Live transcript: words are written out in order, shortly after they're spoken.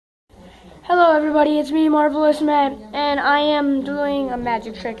Hello everybody, it's me, Marvelous Matt, and I am doing a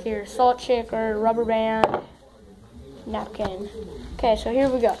magic trick here. Salt shaker, rubber band, napkin. Okay, so here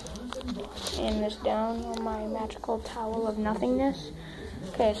we go. Aim this down on my magical towel of nothingness.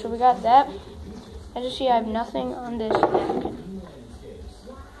 Okay, so we got that. As you see, I have nothing on this napkin.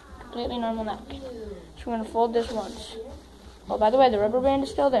 Completely normal napkin. So we're going to fold this once. Oh, by the way, the rubber band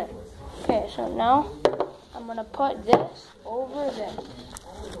is still there. Okay, so now I'm going to put this over this.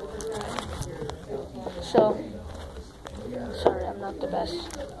 So, sorry, I'm not the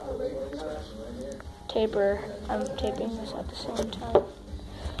best taper. I'm taping this at the same time.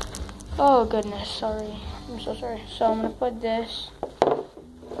 Oh, goodness, sorry. I'm so sorry. So I'm going to put this.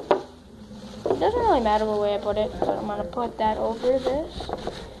 It doesn't really matter the way I put it, but I'm going to put that over this.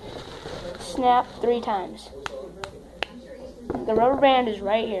 Snap 3 times. The rubber band is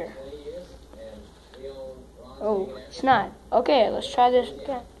right here. Oh, it's not. Okay, let's try this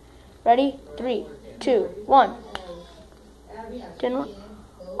again. Ready? 3, 2, 1. Didn't work.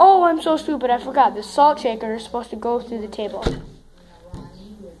 Oh, I'm so stupid. I forgot. The salt shaker is supposed to go through the table.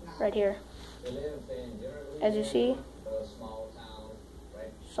 Right here. As you see,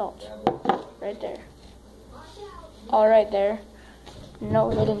 salt. Right there. All right there. No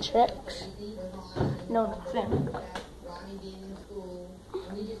hidden tricks. No nothing.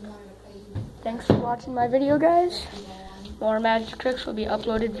 Thanks for watching my video, guys. More magic tricks will be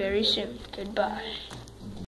uploaded very soon. Goodbye.